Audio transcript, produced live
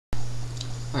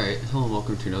Alright, hello and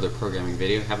welcome to another programming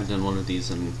video. Haven't done one of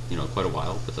these in, quite a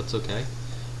while, but that's okay.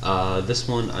 This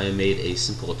one I made a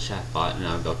simple chatbot and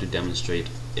I'm about to demonstrate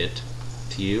it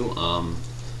to you. One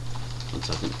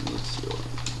second, let's see.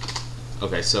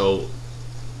 Okay, so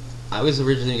I was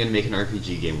originally going to make an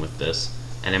RPG game with this,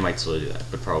 and I might still do that,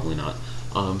 but probably not.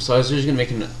 So I was originally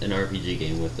going to make an RPG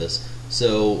game with this.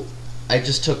 So I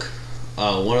just took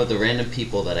one of the random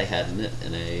people that I had in it,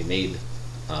 and I made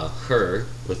her,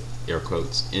 with air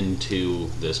quotes, into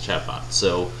this chatbot.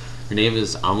 So her name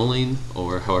is Amaline,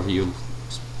 or however you're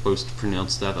supposed to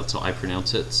pronounce that. That's how I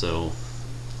pronounce it, so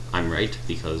I'm right,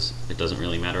 because it doesn't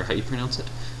really matter how you pronounce it.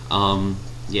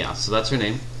 Yeah, so that's her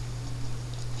name.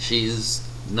 She's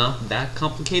not that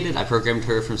complicated. I programmed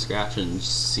her from scratch in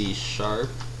C#.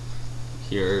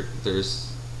 Here,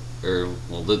 this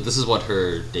is what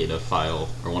her data file,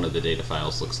 or one of the data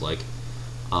files, looks like.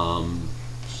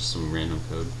 Just some random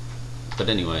code. But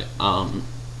anyway,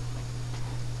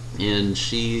 and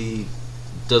she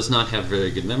does not have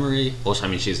very good memory. Well, I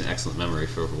mean, she has an excellent memory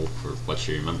for what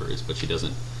she remembers, but she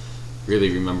doesn't really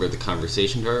remember the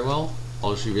conversation very well.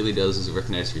 All she really does is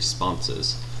recognize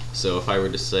responses. So if I were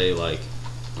to say, like,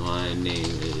 my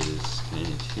name is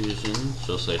Kytuzian,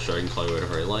 she'll say, sure, I can call you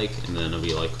whatever I like, and then I'll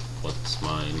be like, what's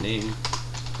my name?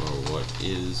 Or what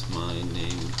is my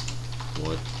name?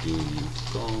 What do you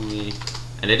call me?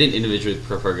 And I didn't individually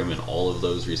program in all of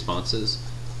those responses.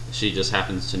 She just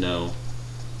happens to know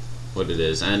what it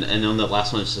is. And on the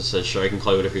last one, it just says, sure, I can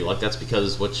call you whatever you like. That's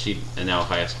because and now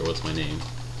if I ask her what's my name,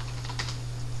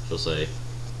 she'll say,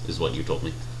 is what you told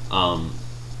me.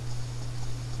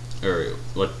 Or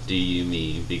what do you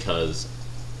mean? Because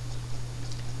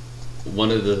one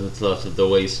of the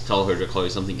ways to tell her to call you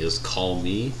something is call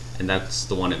me, and that's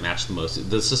the one it matched the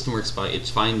most. The system works by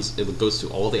it goes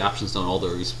through all the options on all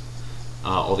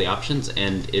the options,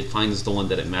 and it finds the one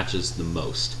that it matches the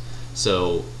most.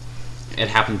 So it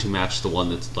happened to match the one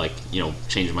that's like,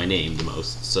 change my name the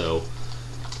most. So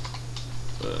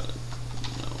no,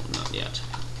 not yet.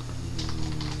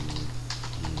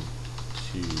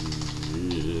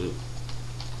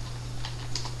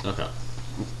 Okay.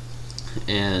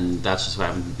 And that's just what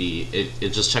happened to be.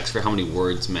 It just checks for how many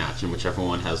words match, and whichever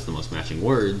one has the most matching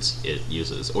words, it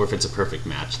uses. Or if it's a perfect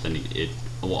match, then it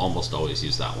will almost always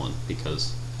use that one,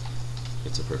 because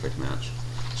it's a perfect match.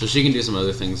 So she can do some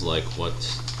other things like what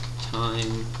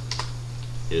time.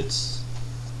 It's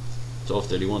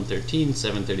 12:31:13,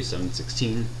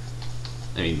 7:37:16.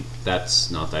 I mean, that's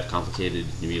not that complicated.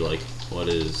 You'd be like, what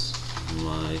is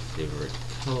my favorite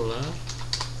color?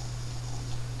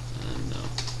 No.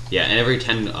 Yeah, and every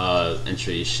 10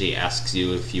 entries, she asks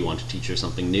you if you want to teach her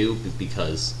something new,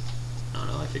 because, I don't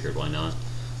know, I figured why not.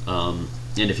 And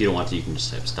if you don't want to, you can just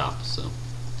type stop. So,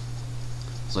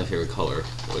 what's my favorite color?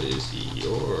 What is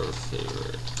your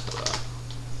favorite color?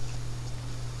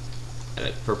 I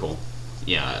like purple.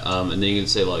 Yeah, and then you can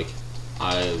say, like,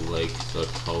 I like the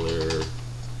color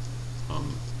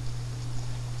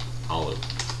olive.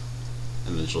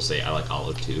 And then she'll say, I like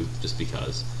olive too, just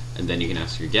because. And then you can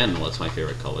ask her again, what's my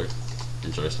favorite color?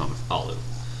 And she'll respond with olive.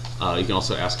 You can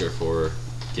also ask her for,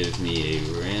 give me a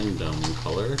random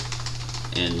color.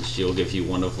 And she'll give you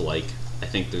one of, like, I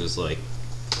think there's like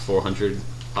 400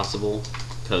 possible,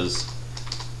 because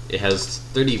it has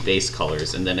 30 base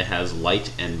colors, and then it has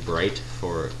light and bright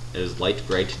it has light,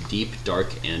 bright, deep,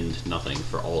 dark, and nothing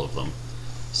for all of them.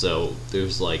 So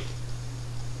there's like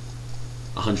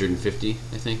 150,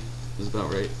 I think, is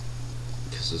about right.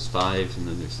 Because there's 5, and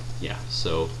then there's,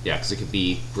 because it could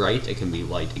be bright, it can be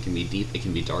light, it can be deep, it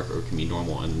can be dark, or it can be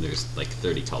normal, and there's like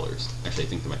 30 colors. Actually, I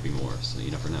think there might be more, so you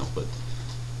never know, but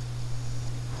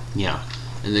yeah.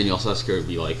 And then you also ask her to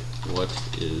be like, what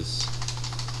is,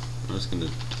 it's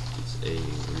a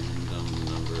random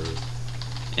number.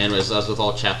 And as with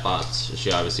all chatbots,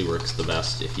 she obviously works the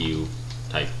best if you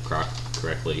type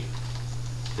correctly,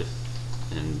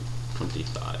 and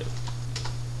 25.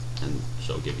 And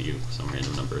she'll give you some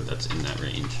random number that's in that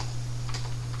range.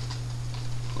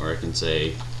 Or I can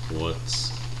say,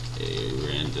 what's a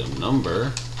random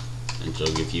number? And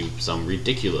she'll give you some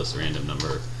ridiculous random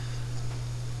number.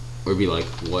 Or be like,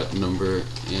 what number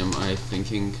am I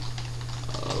thinking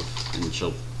of? And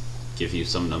she'll give you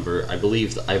some number. I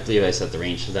believe I set the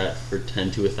range to that for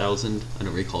 10 to 1,000. I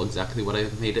don't recall exactly what I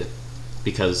made it,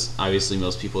 because obviously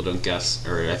most people don't guess,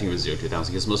 or I think it was 0 to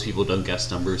 1,000, because most people don't guess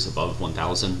numbers above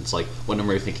 1,000. It's like, what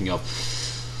number are you thinking of?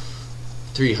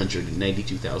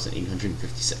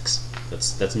 392,856.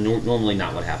 That's normally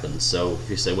not what happens. So if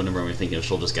you say, what number am I thinking of,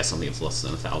 she'll just guess something that's less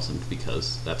than 1,000,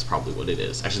 because that's probably what it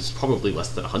is. Actually, it's probably less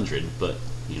than 100, but,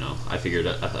 I figured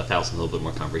 1,000 is a little bit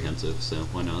more comprehensive, so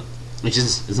why not? which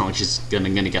is, it's not like she's gonna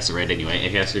guess it right anyway.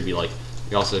 If you ask her to be like,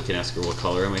 you also can ask her, what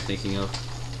color am I thinking of?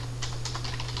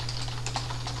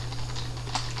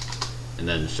 And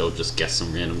then she'll just guess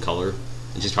some random color.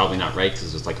 And she's probably not right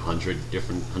because there's like 150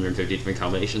 different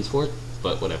combinations for it,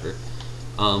 but whatever.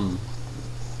 And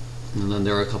then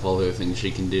there are a couple other things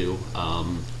she can do.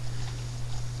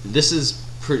 This is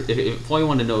if all you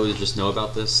want to know is just know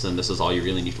about this, then this is all you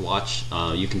really need to watch.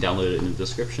 You can download it in the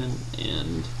description,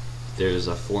 and there's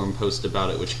a forum post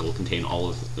about it which will contain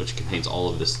contains all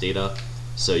of this data.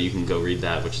 So you can go read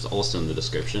that, which is also in the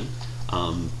description.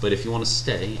 But if you want to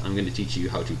stay, I'm going to teach you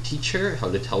how to teach her,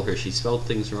 how to tell her she spelled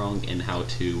things wrong, and how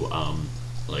to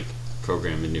like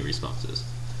program in new responses.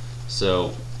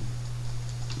 So,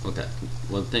 okay,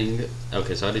 one thing.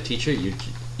 Okay, so how to teach her?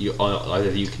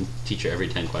 Either you can teach her every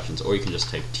 10 questions, or you can just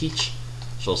type teach.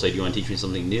 She'll say, "Do you want to teach me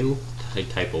something new?"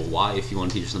 Type a Y if you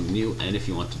want to teach her something new, and if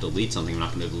you want to delete something, I'm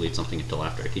not going to delete something until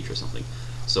after I teach her something.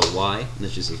 So Y, and then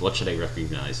she says, "What should I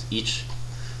recognize?" Each.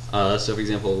 So for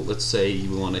example, let's say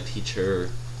you want to teach her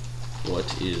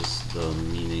what is the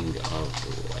meaning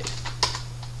of life.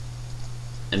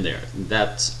 And there,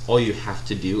 that's all you have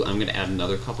to do. I'm going to add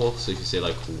another couple, so you can say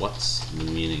like, what's the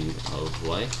meaning of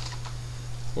life?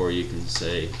 Or you can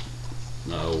say,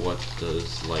 what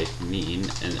does life mean?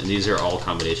 And these are all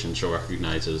combinations she'll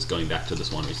recognize as going back to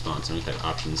this one response. I'm going to type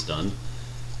options done.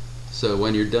 So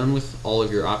when you're done with all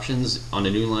of your options, on a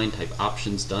new line, type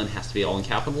options done, has to be all in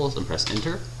capitals, and press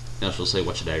enter. Now she'll say,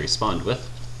 what should I respond with?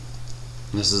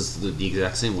 And this is the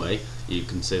exact same way. You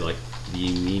can say like,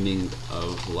 the meaning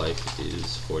of life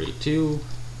is 42,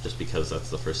 just because that's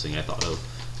the first thing I thought of.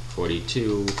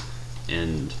 42,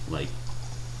 and like,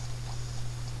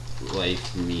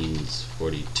 life means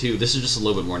 42. This is just a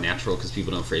little bit more natural because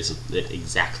people don't phrase it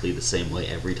exactly the same way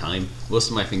every time. Most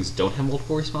of my things don't have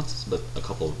multiple responses, but a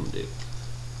couple of them do.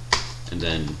 And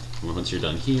then once you're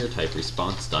done here, type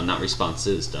response done, not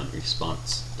responses done,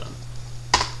 response done.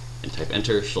 And type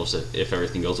enter. She'll say, if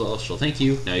everything goes well, she'll thank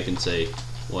you. Now you can say,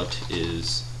 what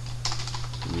is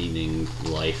meaning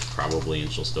life, probably,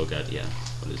 and she'll still get, yeah,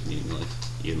 what is meaning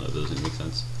life, even though it doesn't make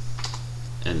sense.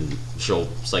 And she'll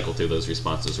cycle through those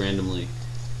responses randomly,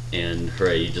 and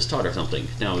hooray, you just taught her something.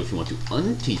 Now if you want to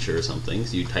unteach her something,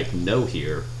 so you type no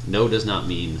here. No does not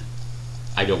mean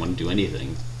I don't want to do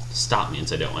anything. Stop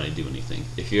means I don't want to do anything.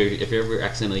 If you ever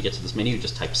accidentally get to this menu,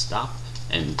 just type stop,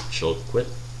 and she'll quit.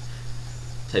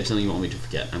 Type something you want me to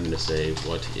forget. I'm going to say,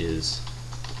 what is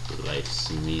life's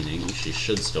meaning? She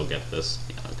should still get this.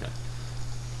 Yeah, okay.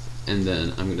 And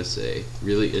then I'm going to say,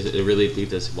 really delete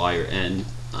this Y or N.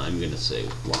 I'm going to say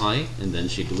Y, and then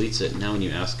she deletes it. Now when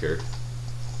you ask her,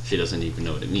 she doesn't even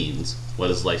know what it means. What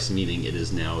is life's meaning? It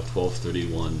is now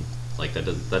 12:31. Like,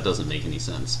 that doesn't make any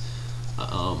sense.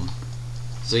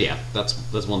 So yeah,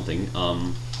 that's one thing.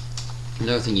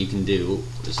 Another thing you can do,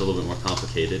 is a little bit more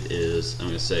complicated, is I'm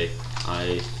going to say,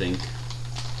 I think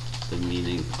the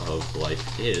meaning of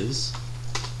life is,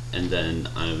 and then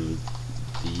the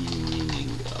meaning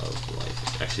of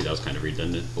life. Actually, that was kind of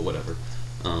redundant, but whatever.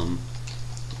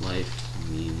 Life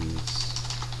means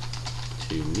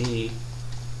to me.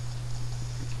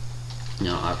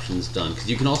 Now options done, because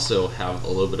you can also have a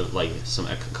little bit of like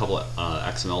a couple of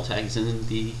XML tags in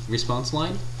the response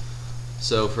line.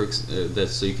 So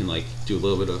so you can like do a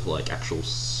little bit of like actual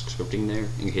scripting there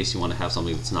in case you want to have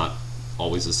something that's not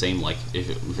always the same. Like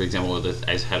if, for example, I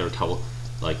just had her tell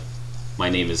like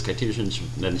my name is Kytuzian,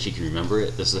 then she can remember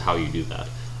it. This is how you do that.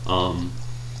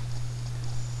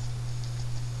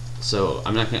 So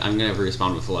I'm gonna have her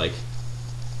respond with like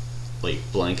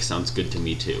blank sounds good to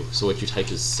me too. So what you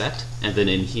type is set, and then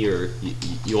in here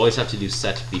you always have to do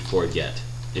set before get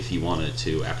if you want it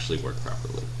to actually work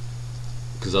properly,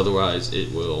 because otherwise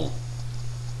it will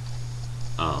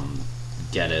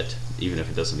get it even if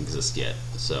it doesn't exist yet.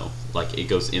 So like it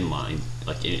goes in line,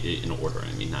 like in order,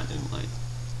 I mean, not in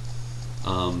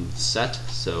line. Set,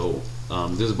 so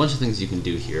there's a bunch of things you can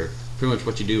do here. Pretty much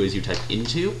what you do is you type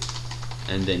into,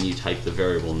 and then you type the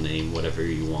variable name, whatever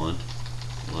you want.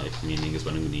 Life meaning is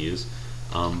what I'm going to use.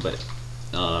 And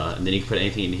then you can put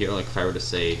anything in here, like if I were to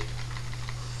say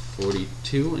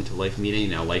 42 into life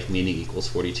meaning, now life meaning equals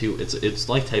 42. It's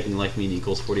like typing life meaning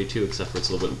equals 42, except for it's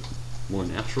a little bit more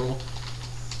natural.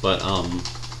 But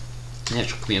the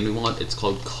actual command we want, it's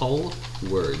called call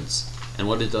words. And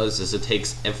what it does is it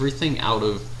takes everything out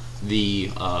of the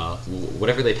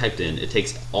whatever they typed in. It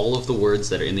takes all of the words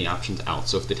that are in the options out.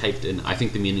 So if they typed in, I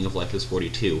think the meaning of life is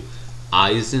 42,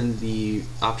 I's in the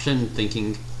option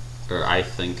thinking, or I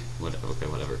think,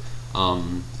 whatever.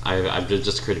 I've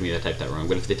just occurred to me that I typed that wrong.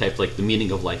 But if they typed like the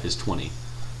meaning of life is 20,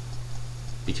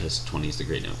 because 20 is the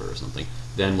great number or something.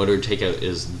 Then what it would take out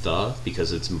is the,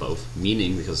 because it's in both,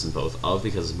 meaning because it's in both, of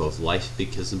because it's in both, life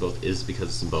because it's in both, is because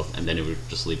it's in both, and then it would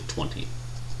just leave 20.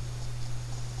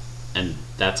 And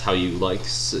that's how you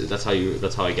that's how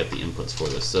I get the inputs for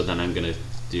this. So then I'm gonna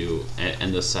do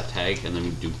end the set tag, and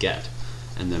then do get,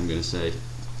 and then I'm gonna say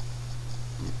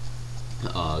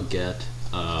get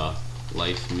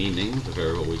life meaning, the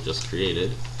variable we just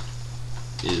created,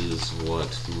 is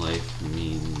what life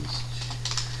means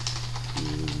to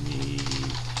me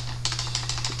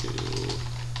to.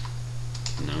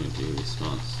 Now we do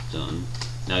response done.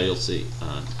 Now you'll see.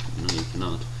 No, you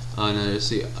cannot. Now you'll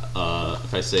see.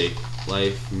 If I say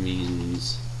life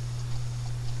means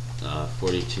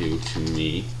 42 to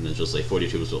me, and then she'll say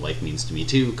 42 is what life means to me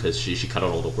too, because she cut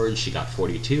out all the words, she got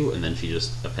 42, and then she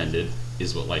just appended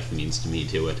is what life means to me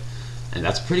to it. And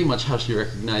that's pretty much how she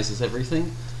recognizes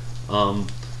everything.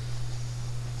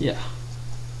 Yeah.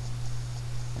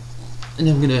 And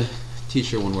I'm going to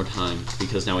teach her one more time,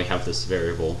 because now we have this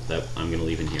variable that I'm going to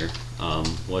leave in here.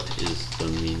 What is the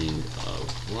meaning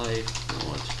of life?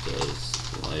 What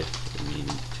does life mean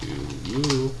to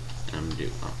you? And I'm going to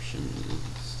do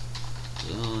options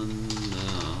done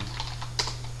now.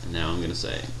 And now I'm going to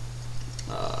say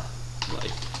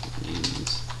life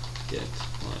means get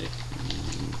life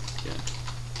meaning get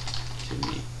to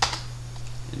me.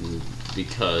 And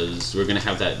because we're going to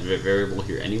have that variable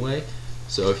here anyway,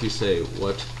 so if you say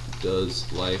what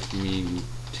does life mean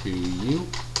to you,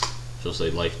 she'll say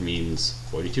life means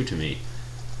 42 to me,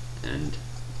 and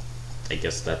I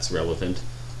guess that's relevant.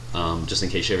 Just in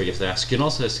case she ever gets asked. You can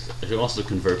also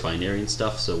convert binary and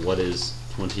stuff. So what is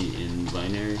 20 in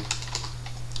binary?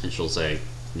 And she'll say,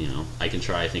 you know, I can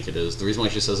try, I think it is. The reason why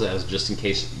she says that is just in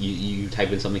case you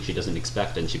type in something she doesn't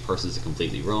expect and she parses it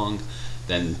completely wrong,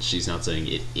 then she's not saying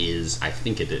it is, I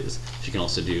think it is. She can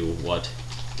also do what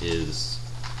is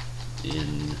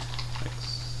in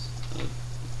hex.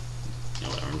 No,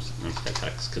 I'm just going to type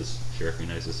hex because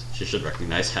she should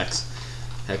recognize hex.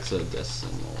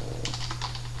 Hexadecimal.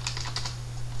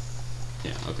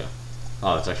 Yeah, okay.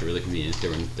 Oh, it's actually really convenient. There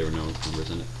were no numbers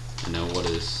in it. And now what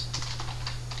is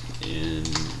in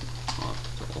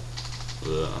octal?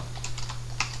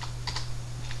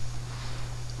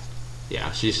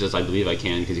 Yeah, she says I believe I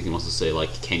can, because you can also say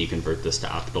like, can you convert this to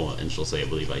octal? And she'll say I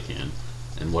believe I can.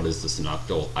 And what is this in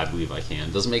octal? I believe I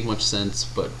can. Doesn't make much sense,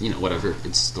 but you know, whatever.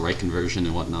 It's the right conversion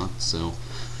and whatnot, so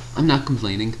I'm not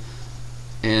complaining.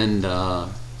 And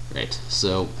right,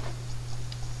 so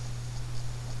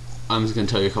I'm just going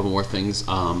to tell you a couple more things.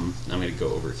 I'm going to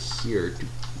go over here.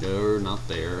 No, not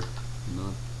there.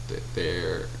 Not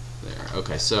there. There.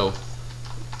 Okay, so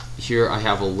here I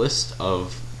have a list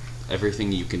of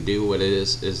everything you can do. What it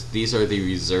is these are the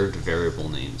reserved variable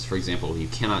names. For example, you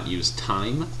cannot use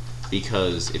time,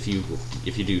 because if you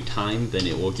do time, then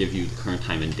it will give you the current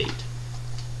time and date.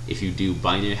 If you do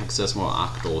binary, hexadecimal, or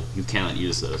octal, you cannot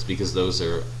use those, because those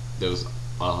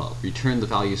return the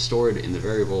value stored in the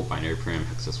variable binary param,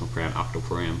 hexadecimal param, octal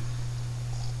param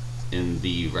in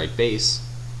the right base.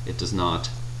 It does not.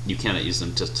 You cannot use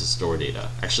them just to store data.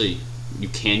 Actually, you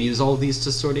can use all of these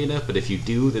to store data, but if you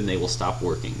do, then they will stop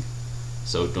working.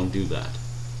 So don't do that.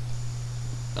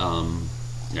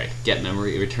 Right, get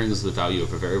memory, it returns the value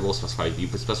of a variable specified. You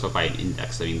specify by an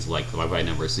index, that means like by a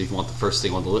number. So if you want the first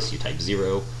thing on the list, you type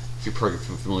 0. If you're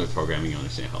familiar with programming, you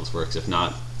understand how this works. If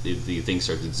not, the thing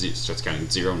starts counting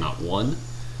 0, not 1.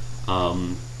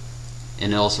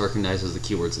 And it also recognizes the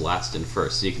keywords last and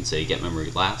first. So you can say get memory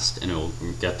last, and it will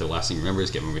get the last thing it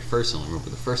remembers, get memory first, and it will remember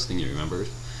the first thing it remembers.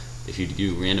 If you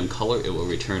do random color, it will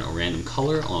return a random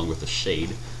color along with a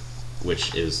shade,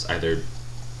 which is either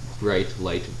bright,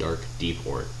 light, dark, deep,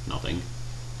 or nothing,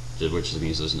 which just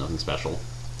means there's nothing special.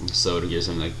 So it gives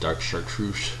them like dark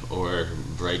chartreuse, or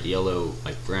bright yellow,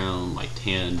 light brown, light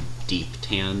tan, deep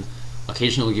tan.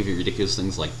 Occasionally it'll give you ridiculous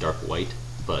things like dark white,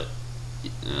 but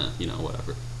you know,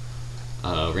 whatever.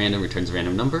 Random returns a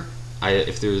random number.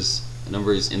 If there's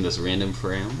numbers in this random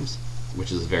params,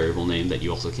 which is a variable name that you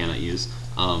also cannot use,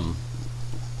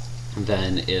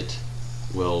 then it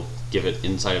will give it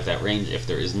inside of that range. If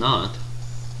there is not,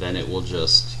 then it will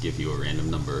just give you a random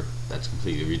number that's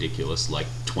completely ridiculous, like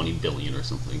 20 billion or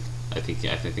something. I think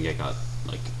I got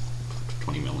like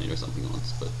 20 million or something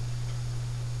once, but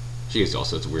she gives you all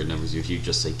sorts of weird numbers if you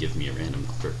just say give me a random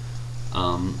number.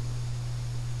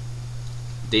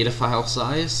 Data file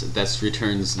size, that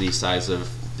returns the size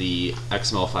of the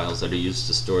XML files that are used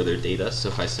to store their data. So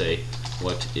if I say,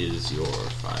 what is your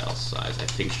file size? I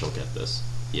think she'll get this.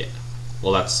 Yeah.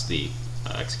 Well, that's the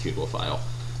executable file.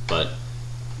 But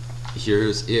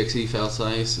here's exe file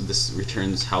size. This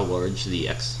returns how large the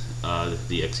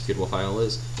the executable file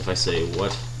is. If I say,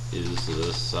 what is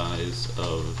the size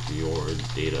of your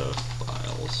data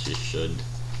files, she should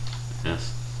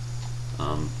ask.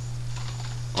 Well,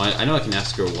 I know I can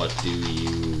ask her, what do you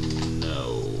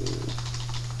know?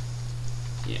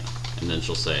 Yeah, and then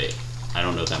she'll say, I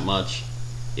don't know that much.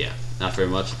 Yeah, not very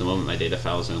much. At the moment, my data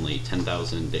files are only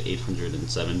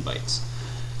 10,807 bytes.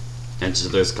 And so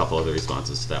there's a couple other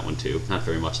responses to that one too. Not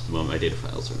very much at the moment, my data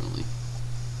files are only.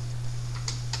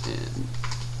 And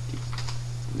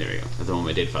there you go. At the moment,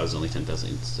 my data files are only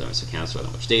 10,000, so I can't store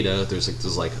that much data.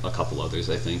 There's like a couple others,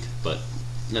 I think, but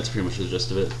that's pretty much the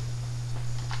gist of it.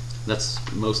 That's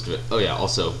most of it. Oh yeah,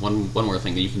 also, one more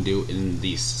thing that you can do in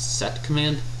the set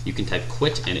command, you can type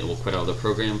quit and it will quit out of the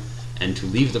program, and to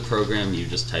leave the program you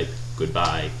just type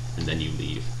goodbye and then you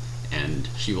leave, and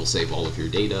she will save all of your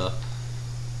data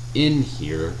in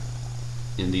here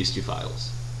in these two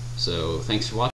files. So thanks for watching.